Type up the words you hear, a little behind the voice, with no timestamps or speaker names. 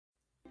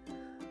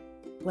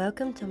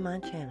Welcome to my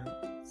channel,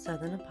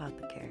 Southern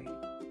Apothecary.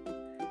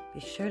 Be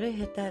sure to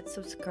hit that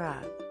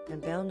subscribe and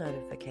bell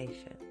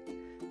notification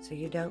so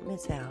you don't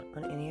miss out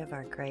on any of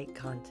our great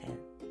content.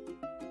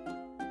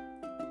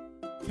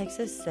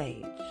 Texas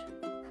sage,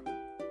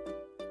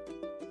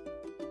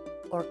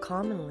 or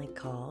commonly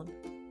called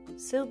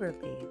silver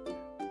leaf.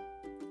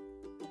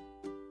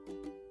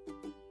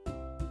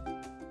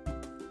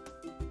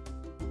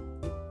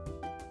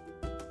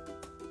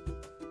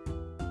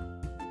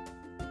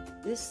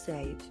 This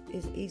sage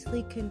is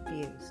easily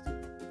confused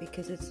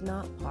because it's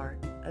not part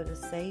of the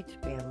sage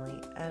family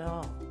at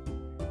all.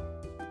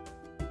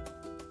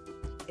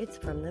 It's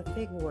from the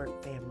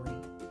figwort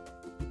family.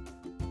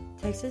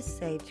 Texas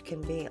sage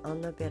can be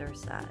on the bitter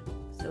side,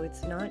 so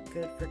it's not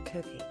good for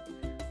cooking,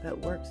 but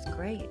works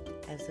great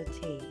as a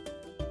tea.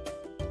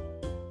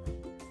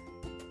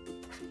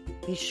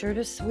 Be sure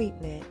to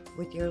sweeten it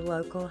with your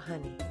local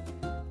honey.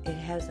 It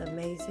has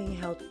amazing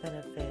health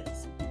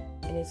benefits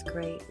and is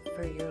great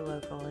for your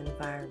local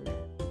environment.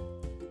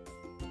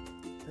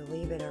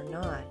 Believe it or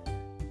not,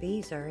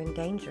 bees are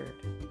endangered.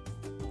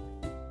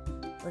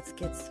 Let's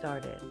get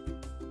started.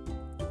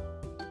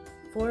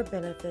 4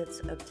 benefits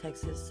of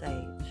Texas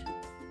sage.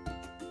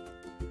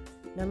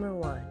 Number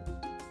 1,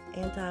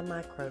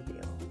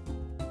 antimicrobial.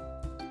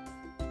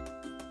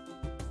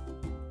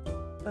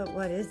 But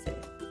what is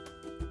it?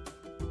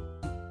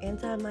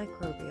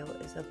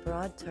 Antimicrobial is a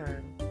broad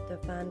term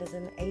defined as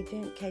an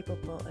agent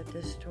capable of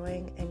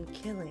destroying and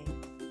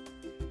killing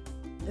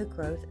the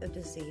growth of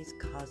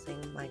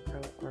disease-causing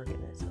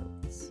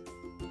microorganisms.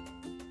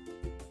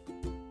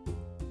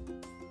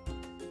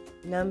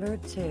 Number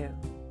 2,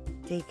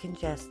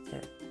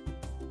 decongestant.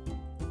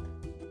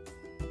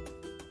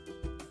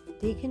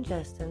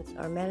 Decongestants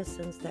are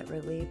medicines that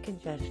relieve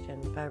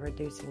congestion by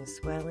reducing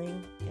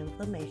swelling,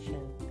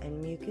 inflammation,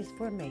 and mucus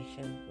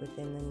formation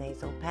within the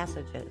nasal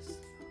passages.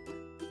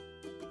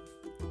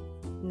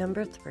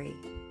 Number 3,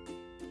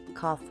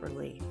 cough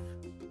relief.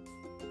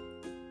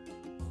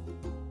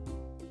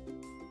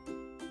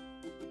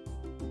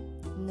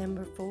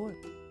 Number 4,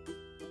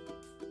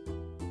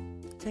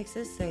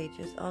 Texas sage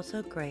is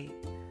also great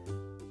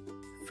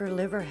for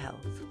liver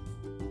health.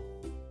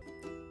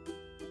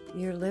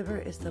 Your liver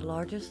is the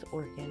largest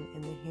organ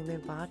in the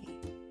human body.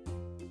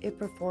 It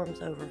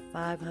performs over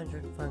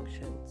 500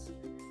 functions.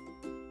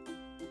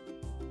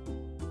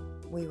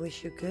 We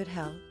wish you good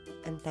health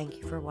and thank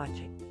you for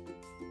watching.